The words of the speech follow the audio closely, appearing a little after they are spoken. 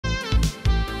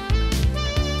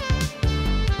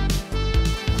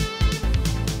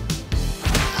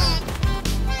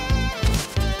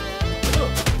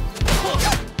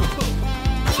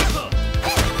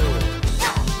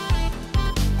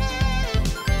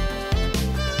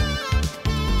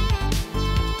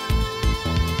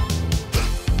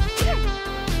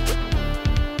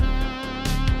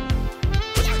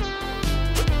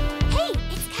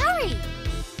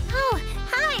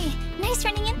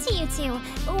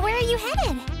Where are you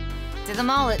headed? To the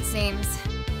mall, it seems.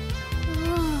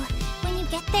 Ooh, when you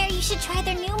get there, you should try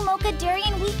their new mocha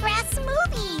durian wheatgrass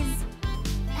smoothies.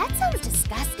 That sounds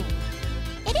disgusting.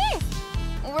 It is.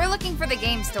 We're looking for the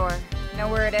game store. Know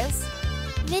where it is?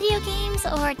 Video games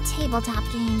or tabletop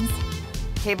games?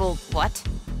 Table what?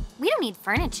 We don't need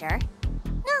furniture.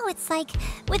 No, it's like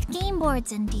with game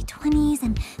boards and D20s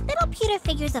and little pewter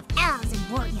figures of elves and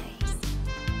warriors.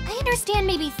 I understand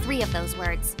maybe 3 of those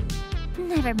words.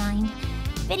 Never mind.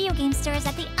 Video game stores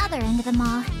at the other end of the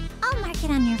mall. I'll mark it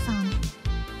on your phone.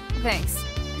 Thanks.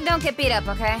 Don't get beat up,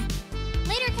 okay?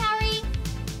 Later, Kaori!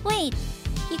 Wait,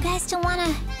 you guys don't want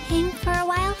to hang for a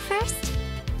while first?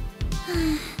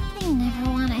 I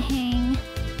never want to hang.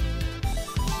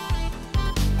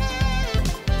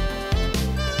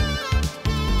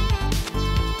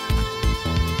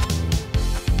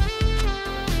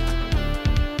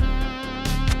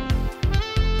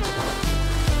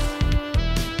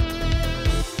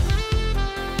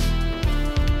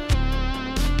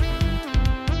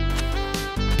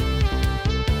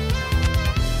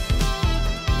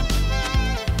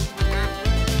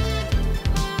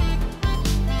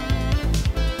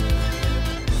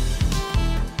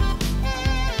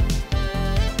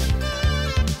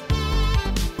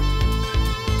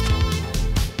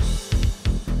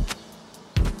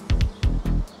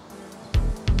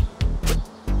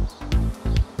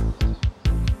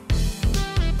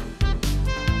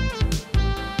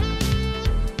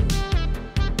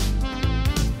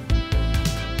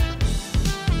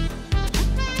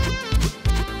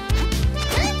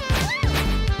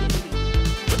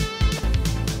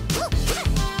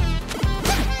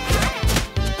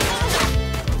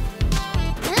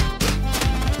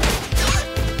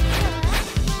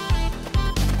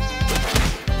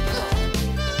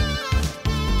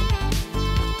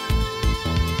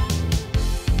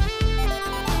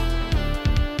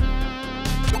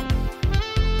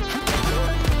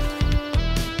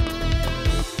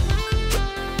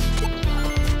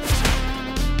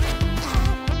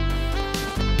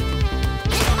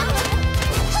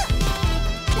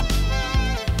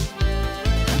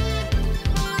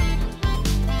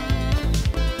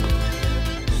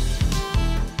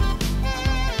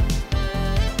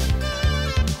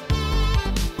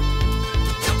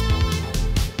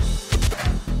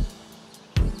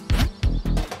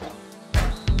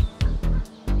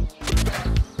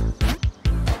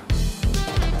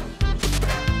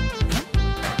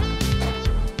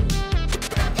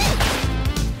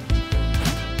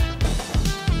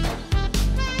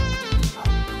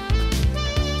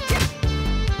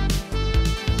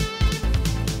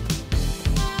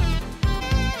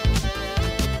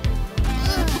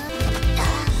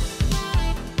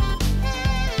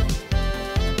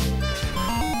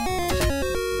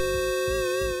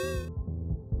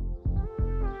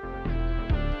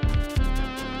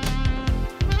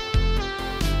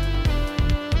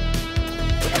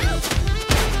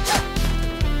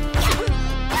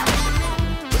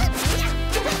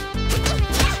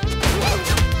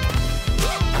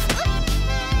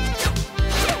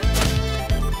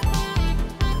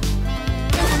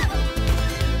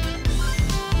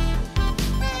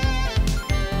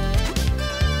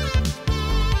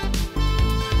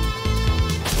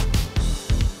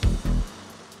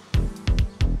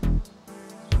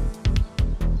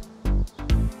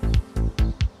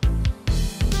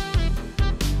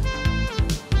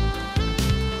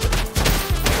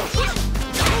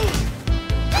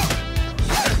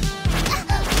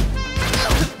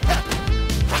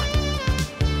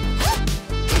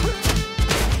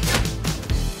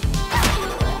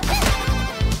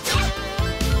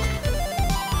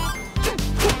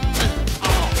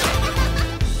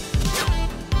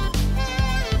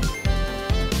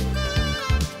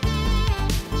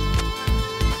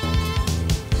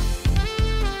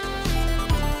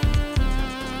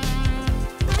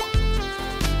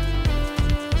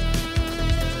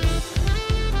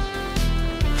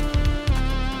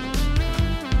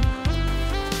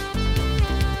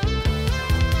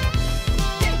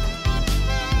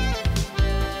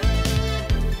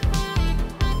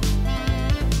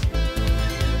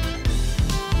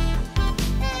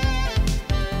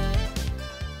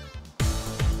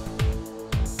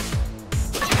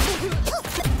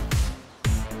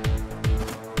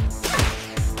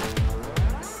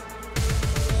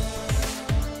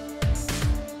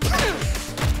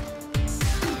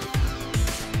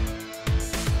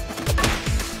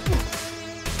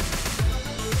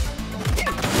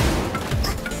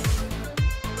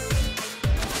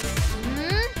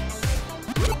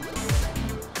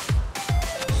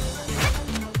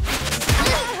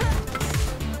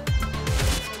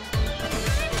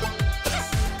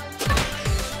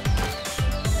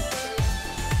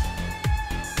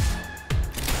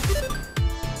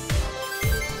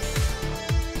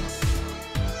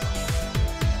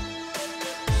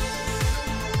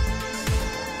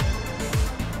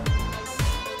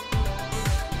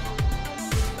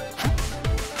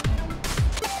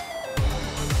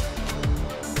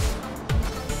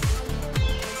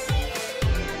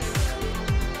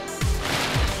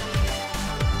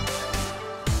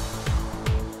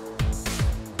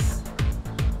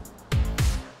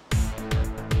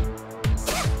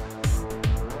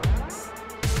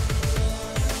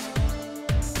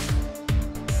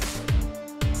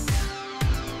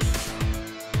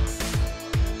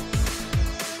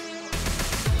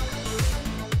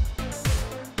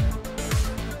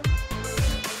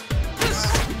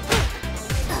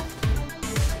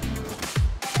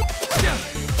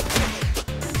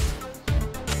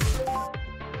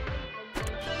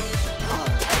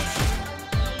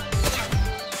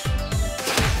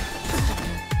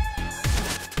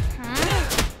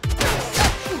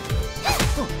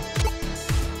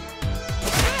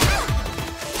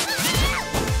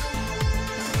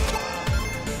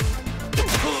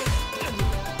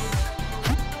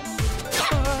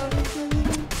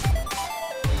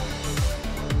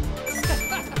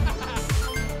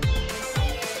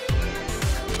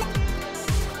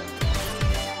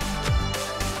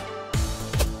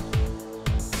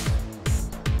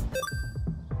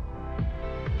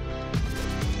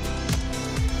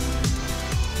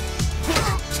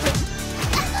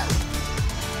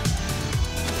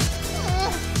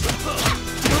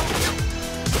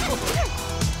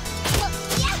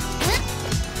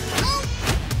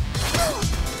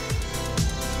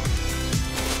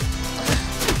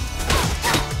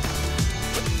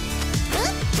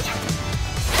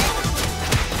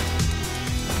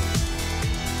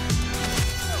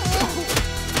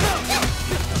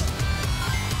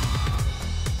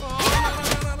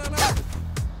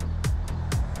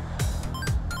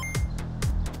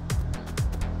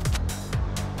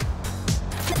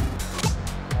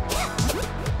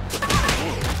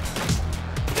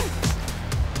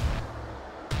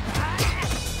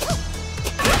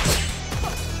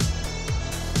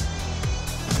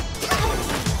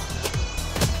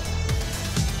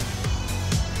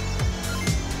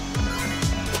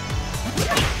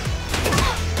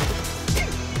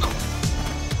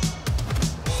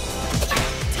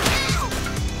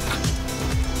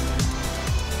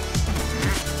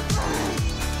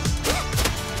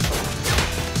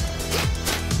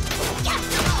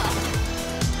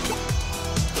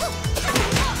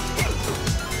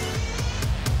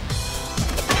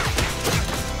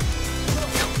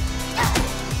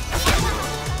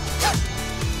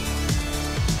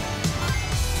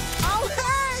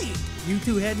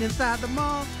 heading inside the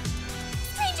mall?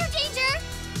 Stranger danger!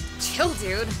 Chill,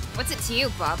 dude. What's it to you,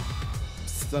 bub?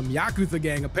 Some Yakuza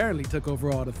gang apparently took over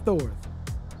all the stores.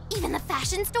 Even the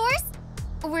fashion stores?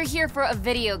 We're here for a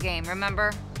video game,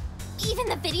 remember? Even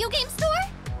the video game store?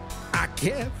 I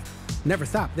guess. Never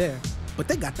stopped there. But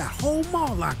they got that whole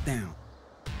mall locked down.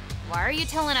 Why are you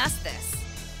telling us this?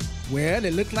 Well,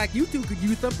 it looks like you two could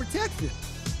use some protection.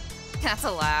 That's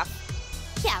a laugh.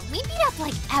 Yeah, we beat up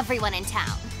like everyone in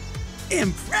town.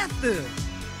 Impressive!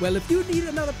 Well, if you need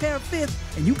another pair of fists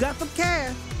and you got some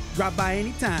cash, drop by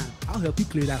anytime. I'll help you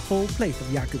clear that whole place of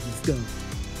Yakuza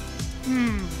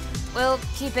scum. We'll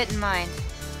keep it in mind.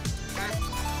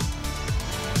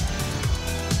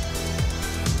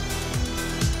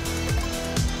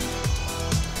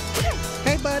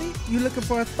 Hey, buddy, you looking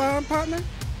for a sparring partner?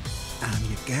 I'm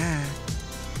your guy.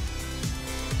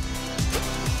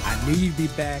 I knew you'd be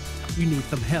back. You need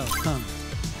some help, huh?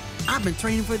 I've been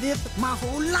training for this my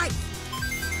whole life.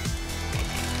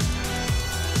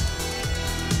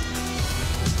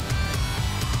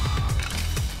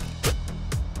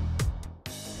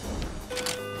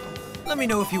 Let me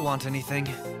know if you want anything.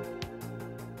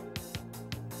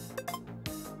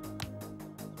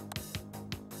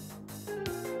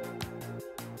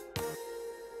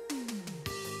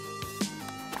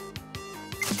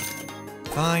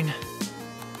 Fine.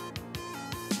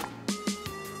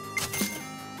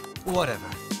 Whatever.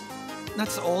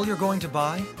 That's all you're going to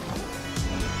buy?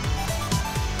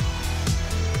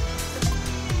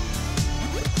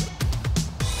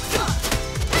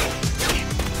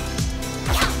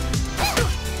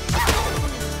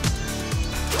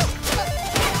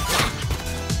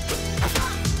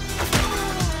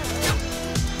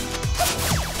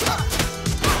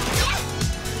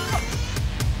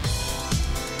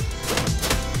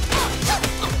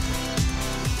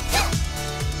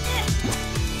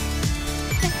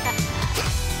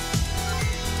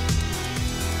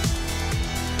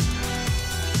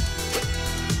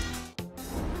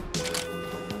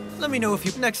 Let me know if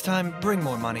you next time bring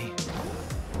more money.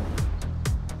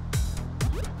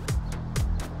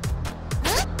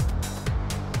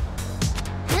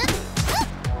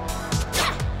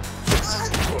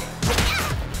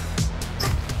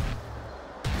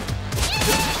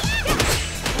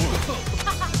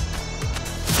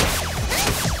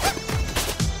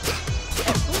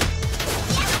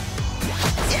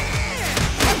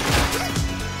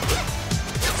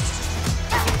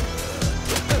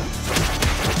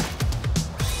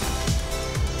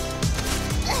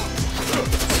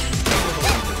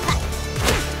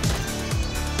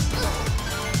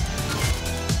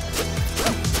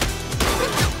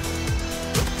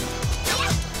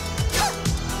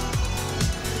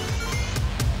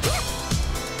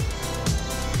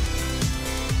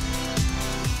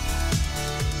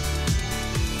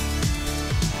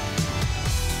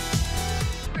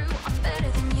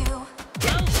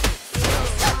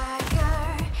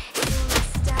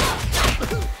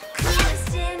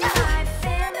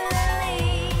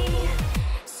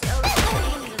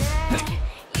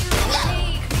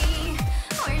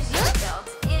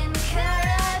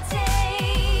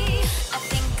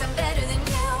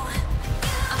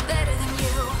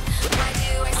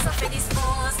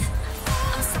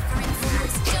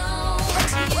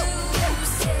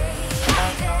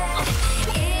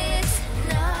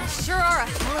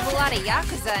 Lot of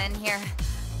Yakuza in here.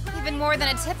 Even more than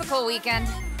a typical weekend.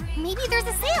 Maybe there's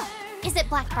a sale. Is it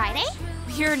Black Friday?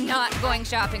 We're not going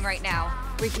shopping right now.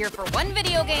 We're here for one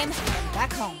video game and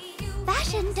back home.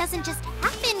 Fashion doesn't just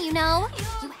happen, you know.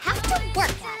 You have to work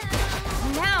at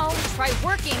it. Now, try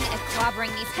working and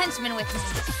clobbering these henchmen with me.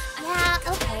 Yeah,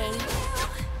 okay.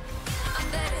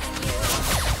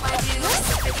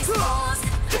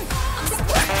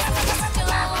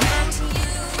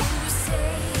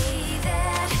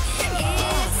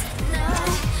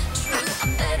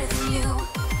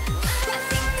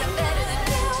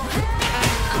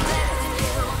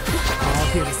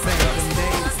 Here to save them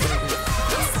days, baby.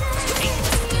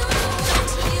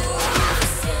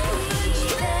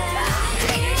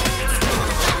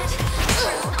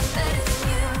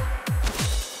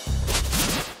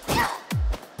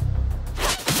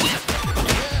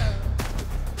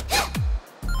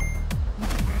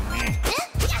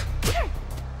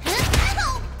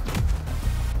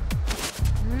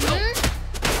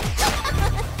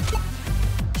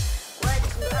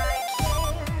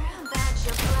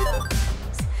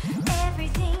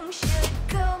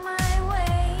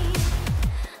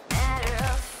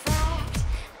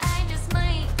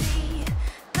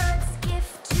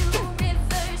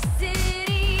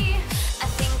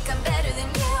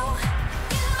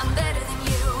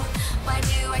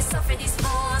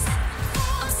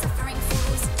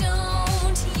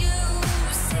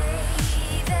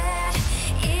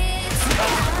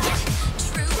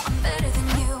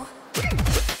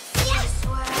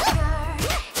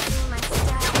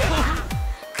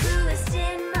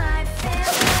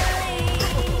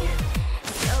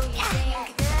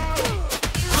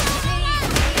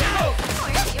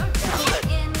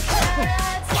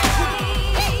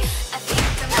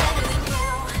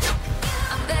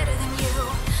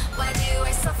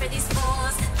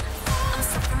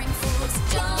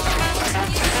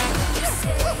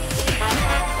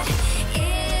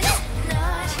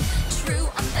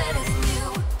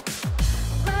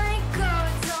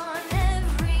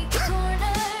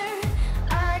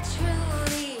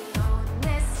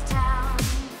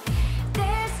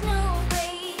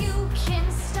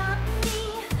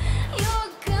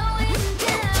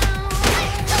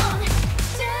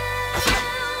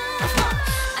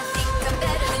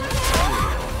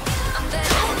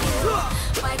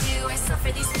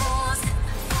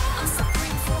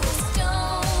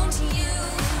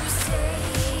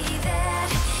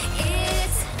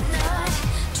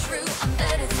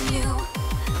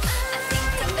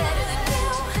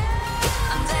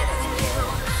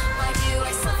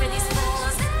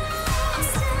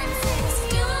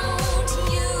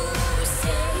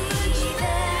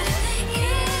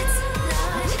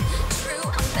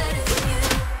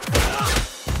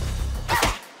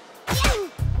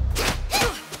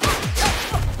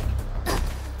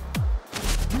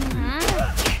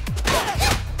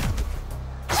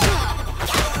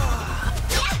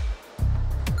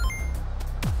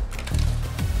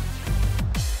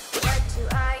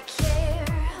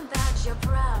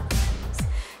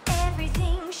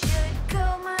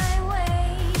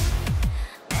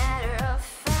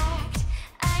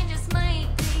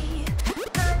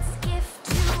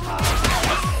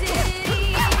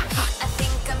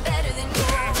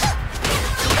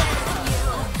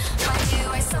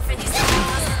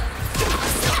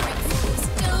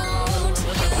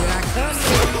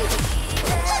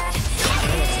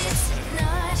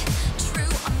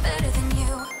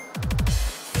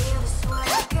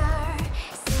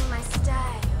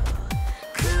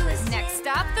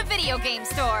 video game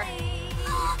store.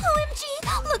 OMG,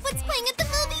 look what's playing at the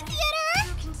movie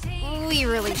theater! We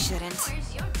really shouldn't.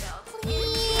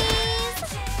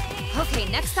 Please? Okay,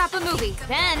 next stop a movie,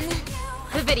 then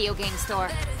the video game store.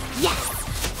 Yes!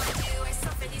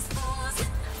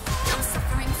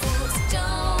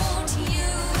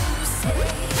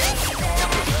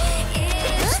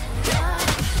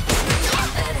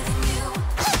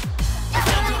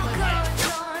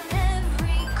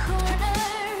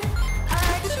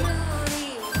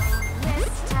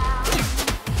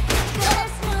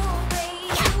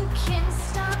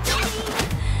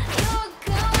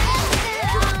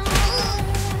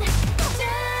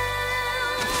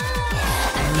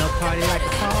 No party like a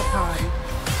fall party.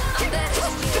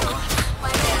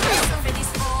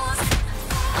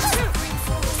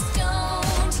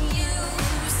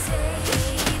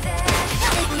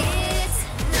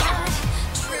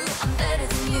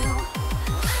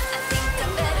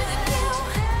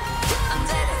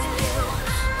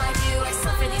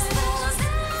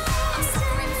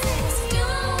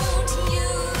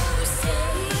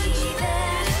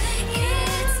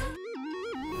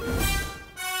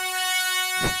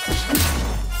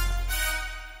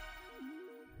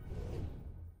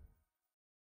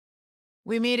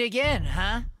 We meet again,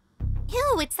 huh?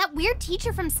 Ew, it's that weird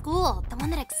teacher from school, the one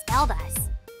that expelled us.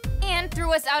 And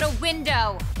threw us out a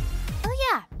window. Oh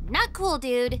yeah, not cool,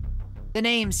 dude. The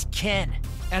name's Ken,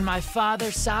 and my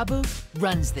father, Sabu,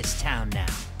 runs this town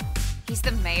now. He's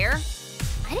the mayor?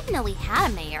 I didn't know we had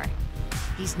a mayor.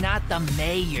 He's not the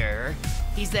mayor.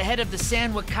 He's the head of the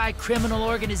San Wakai criminal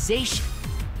organization.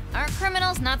 Aren't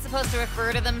criminals not supposed to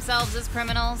refer to themselves as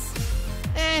criminals?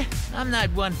 I'm not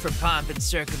one for pomp and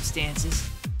circumstances.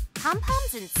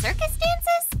 Pom-poms and circus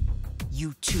dances?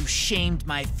 You two shamed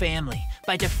my family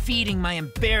by defeating my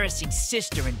embarrassing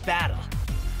sister in battle.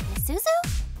 Misuzu?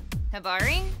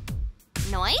 Hibari?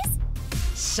 Noise?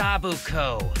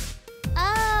 Sabuko.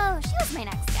 Oh, she was my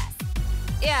next guess.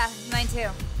 Yeah, mine too.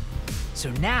 So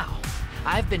now,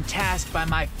 I've been tasked by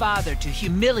my father to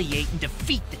humiliate and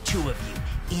defeat the two of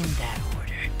you in that order.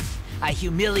 I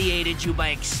humiliated you by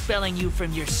expelling you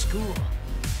from your school.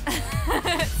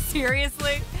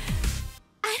 Seriously?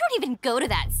 I don't even go to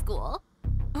that school.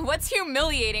 What's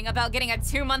humiliating about getting a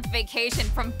 2-month vacation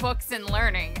from books and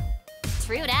learning?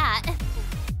 True dat.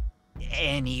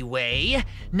 Anyway,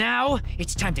 now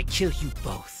it's time to kill you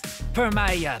both. Per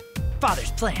my,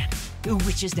 father's plan,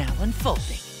 which is now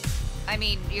unfolding. I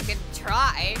mean, you could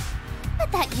try.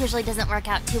 But that usually doesn't work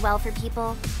out too well for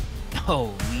people.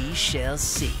 Oh, we shall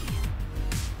see.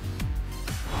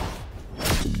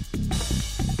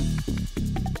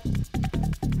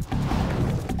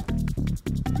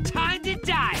 Time to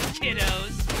die,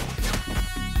 kiddos!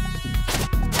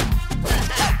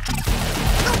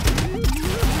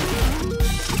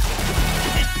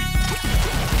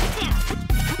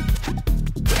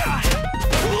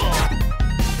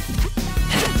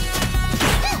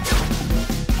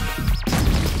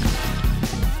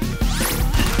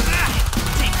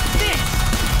 Take this!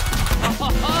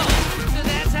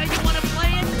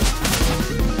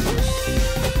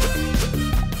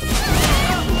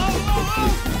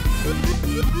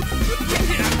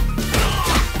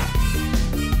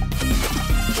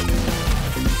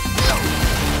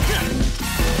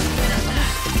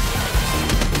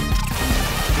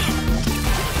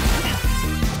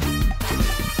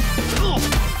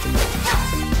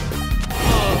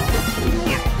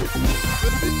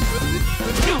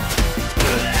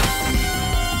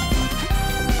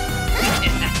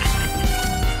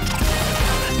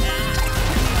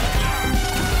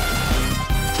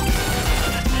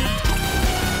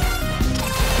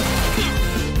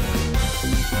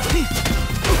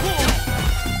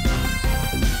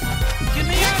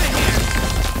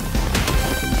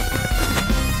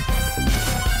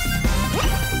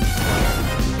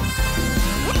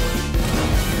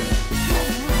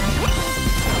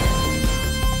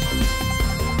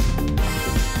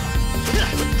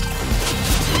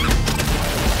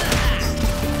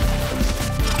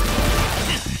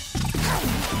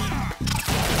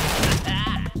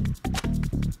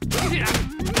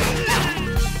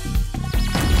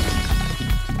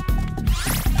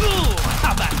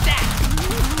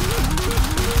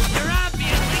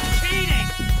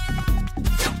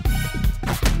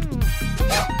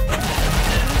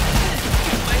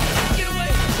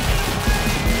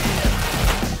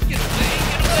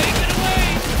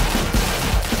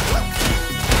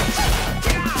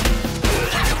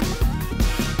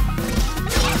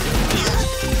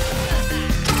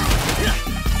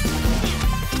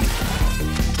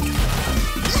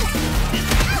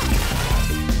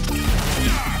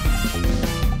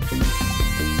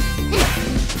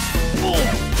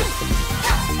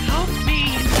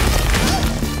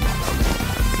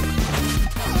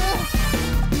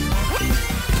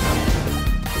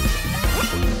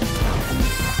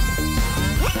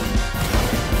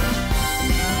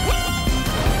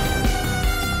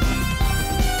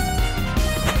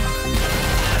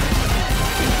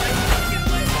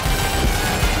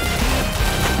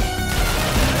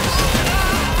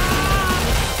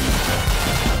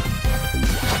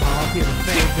 Here to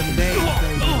save them days,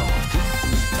 baby.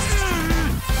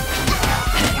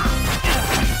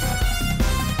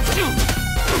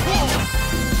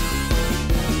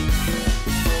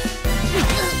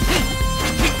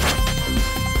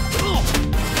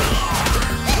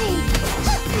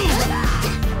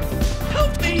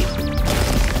 Help me!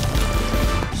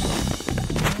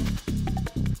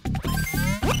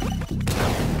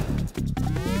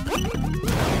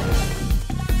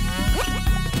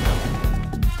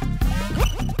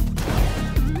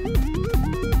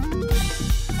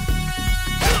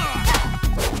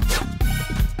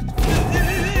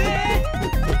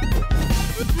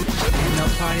 Ain't no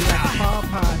party like a ball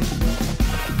party.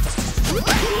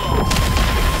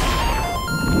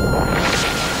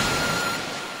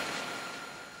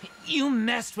 You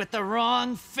messed with the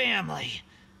wrong family.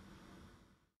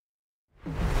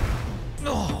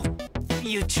 Oh,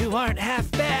 you two aren't half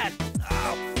bad.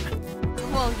 Oh.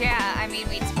 Well, yeah, I mean,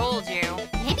 we told you.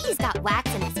 Maybe he's got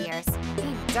wax in his ears.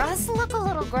 He does look a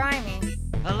little grimy.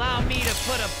 Allow me to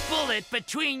put a bullet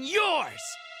between yours.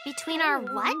 Between our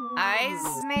what? Eyes,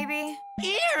 maybe?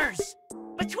 Ears!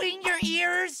 Between your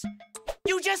ears?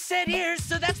 You just said ears,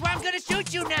 so that's why I'm gonna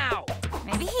shoot you now.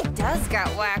 Maybe he does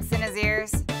got wax in his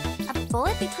ears. A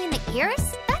bullet between the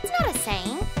ears? That's not a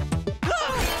saying.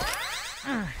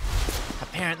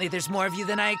 Apparently there's more of you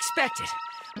than I expected.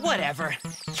 Whatever.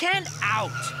 Ken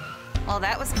out. Well,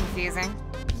 that was confusing.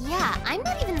 Yeah, I'm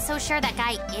not even so sure that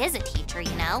guy is a teacher,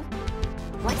 you know?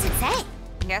 What's it say?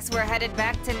 Guess we're headed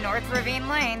back to North Ravine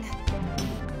Lane.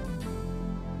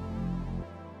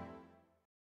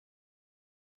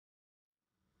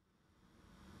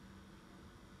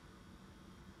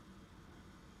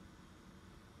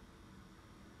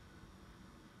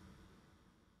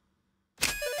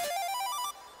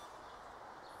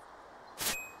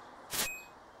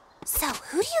 So,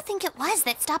 who do you think it was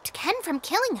that stopped Ken from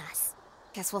killing us?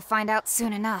 Guess we'll find out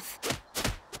soon enough.